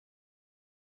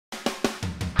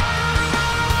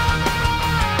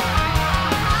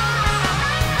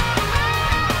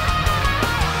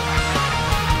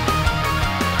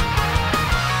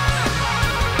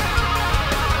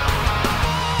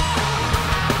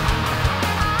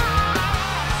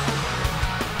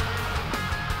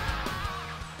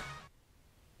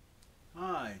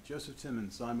Joseph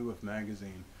Timmons, Xombiewoof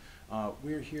Magazine.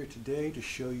 We're here today to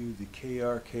show you the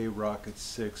KRK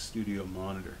ROKIT6 studio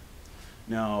monitor.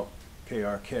 Now,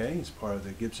 KRK is part of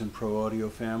the Gibson Pro Audio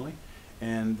family,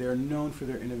 and they're known for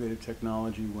their innovative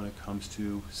technology when it comes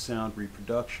to sound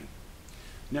reproduction.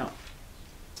 Now,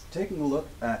 taking a look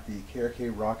at the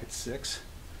KRK ROKIT6,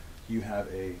 you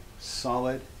have a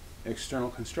solid external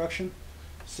construction,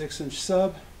 6-inch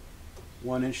sub,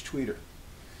 1-inch tweeter.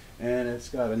 And it's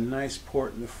got a nice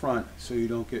port in the front so you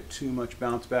don't get too much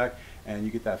bounce back and you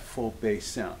get that full bass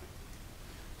sound.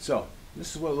 So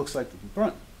this is what it looks like from the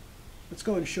front. Let's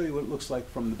go ahead and show you what it looks like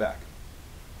from the back.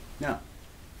 Now,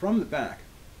 from the back,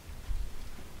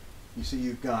 you see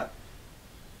you've got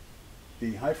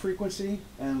the high frequency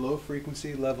and low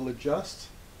frequency level adjusts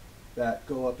that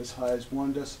go up as high as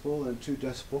 1 decibel and 2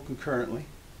 decibel concurrently.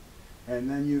 And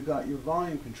then you've got your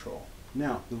volume control.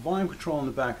 Now, the volume control on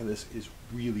the back of this is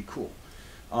really cool.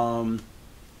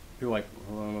 You're like,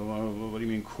 what do you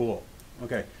mean cool?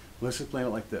 Okay, let's explain it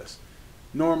like this.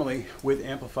 Normally, with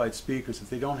amplified speakers, if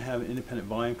they don't have independent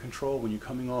volume control, when you're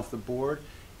coming off the board,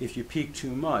 if you peak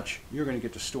too much, you're going to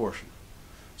get distortion.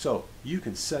 So you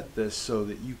can set this so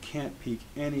that you can't peak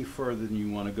any further than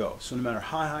you want to go. So no matter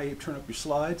how high you turn up your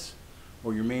slides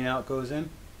or your main out goes in,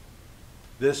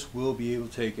 this will be able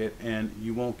to take it, and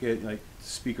you won't get like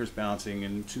speakers bouncing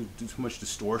and too much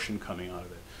distortion coming out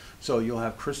of it. So you'll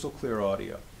have crystal clear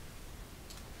audio.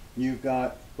 You've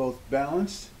got both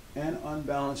balanced and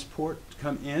unbalanced port to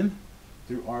come in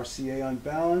through RCA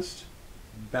unbalanced,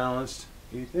 balanced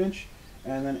 1/8 inch,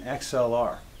 and then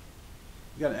XLR.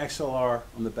 You got an XLR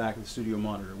on the back of the studio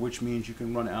monitor, which means you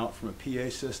can run out from a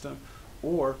PA system,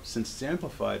 or since it's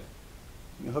amplified,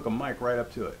 you can hook a mic right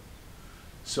up to it.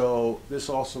 So this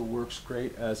also works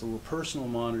great as a little personal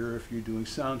monitor if you're doing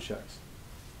sound checks.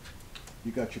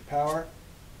 You got your power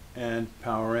and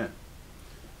power in.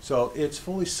 So it's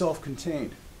fully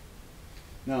self-contained.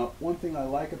 Now, one thing I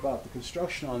like about the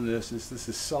construction on this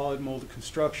is solid molded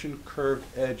construction,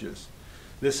 curved edges.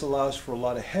 This allows for a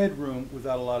lot of headroom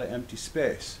without a lot of empty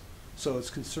space. So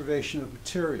it's conservation of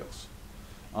materials,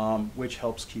 which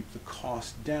helps keep the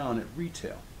cost down at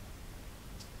retail.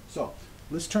 So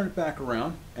let's turn it back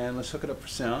around and let's hook it up for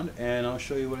sound, and I'll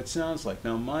show you what it sounds like.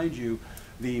 Now, mind you,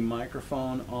 the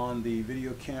microphone on the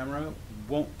video camera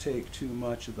won't take too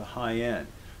much of the high end.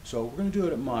 So we're going to do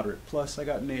it at moderate. Plus, I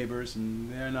got neighbors and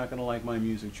they're not going to like my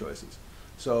music choices.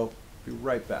 So, be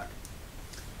right back.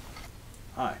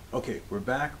 Hi. Okay, we're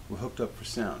back. We're hooked up for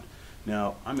sound.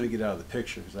 Now, I'm going to get out of the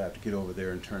picture because I have to get over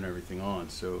there and turn everything on,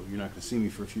 so you're not going to see me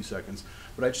for a few seconds.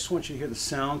 But I just want you to hear the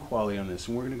sound quality on this,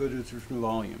 and we're going to go to different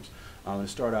volumes. I'm going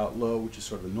to start out low, which is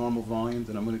sort of a normal volume,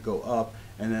 then I'm going to go up,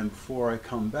 and then before I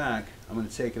come back, I'm going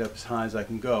to take it up as high as I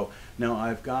can go. Now,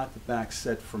 I've got the back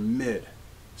set for mid,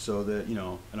 so that, you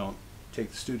know, I don't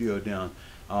take the studio down.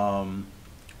 I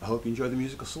hope you enjoy the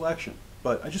musical selection.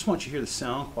 But I just want you to hear the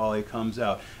sound quality comes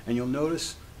out, and you'll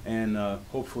notice, and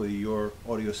hopefully your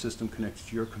audio system connected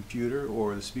to your computer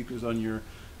or the speakers on your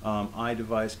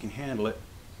iDevice can handle it.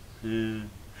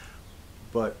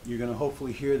 But you're going to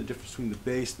hopefully hear the difference between the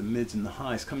bass, the mids, and the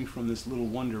highs coming from this little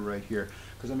wonder right here.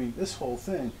 Because I mean, this whole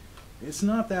thing, it's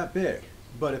not that big,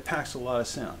 but it packs a lot of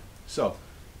sound. So,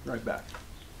 right back.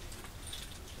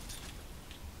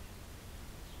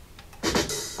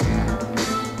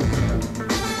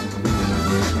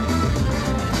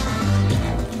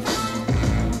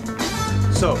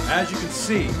 So, as you can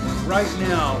see, right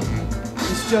now,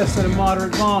 it's just at a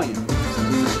moderate volume.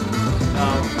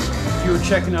 If you were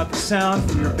checking out the sound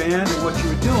from your band and what you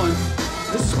were doing,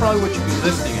 this is probably what you'd be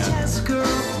listening at.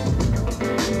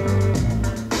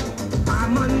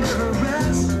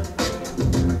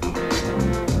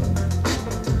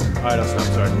 Alright, I'll stop,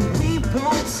 sorry.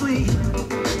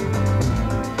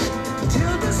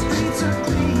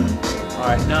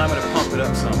 Alright, now I'm going to pump it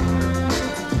up some.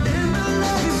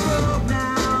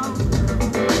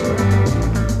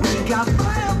 Got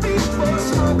fire before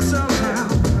smoke somehow.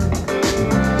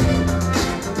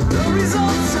 The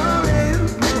results are in.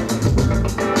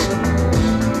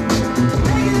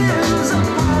 Negatives are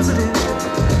positive.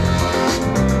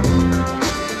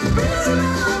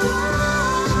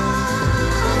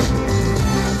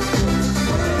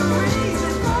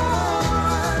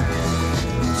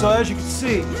 So as you can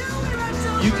see,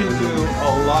 you can do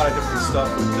a lot of different stuff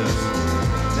with this.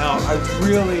 Now, I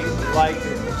really like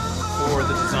it for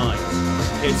the design.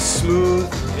 It's smooth,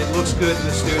 it looks good in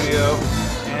the studio,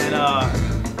 and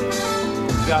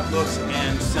it's got looks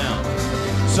and sound.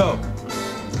 So,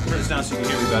 turn this down so you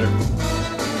can hear me better.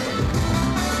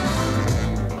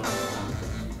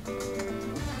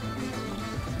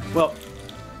 Well,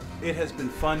 It has been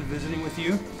fun visiting with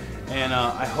you, and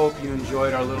I hope you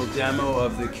enjoyed our little demo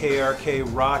of the KRK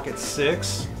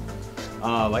ROKIT6.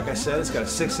 Like I said, it's got a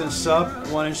 6-inch sub,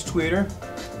 1-inch tweeter,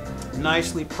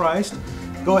 nicely priced.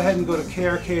 Go ahead and go to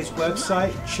KRK's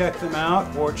website, check them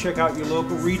out, or check out your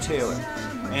local retailer,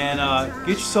 and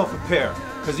get yourself a pair,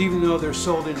 because even though they're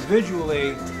sold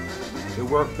individually, they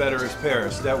work better as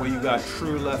pairs. That way you got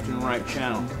true left and right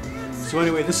channel. So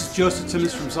anyway, this is Joseph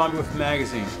Timmons from Xombiewoof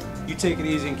Magazine. You take it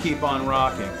easy and keep on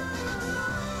rocking.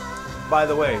 By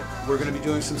the way, we're going to be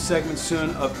doing some segments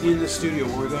soon of In the Studio,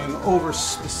 where we're going over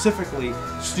specifically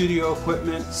studio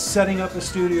equipment, setting up a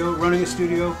studio, running a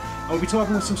studio, and we'll be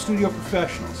talking with some studio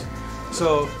professionals.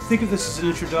 So think of this as an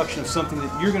introduction of something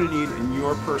that you're going to need in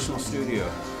your personal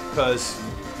studio, because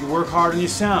you work hard on your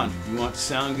sound. You want to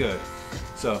sound good.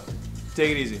 So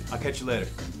take it easy. I'll catch you later.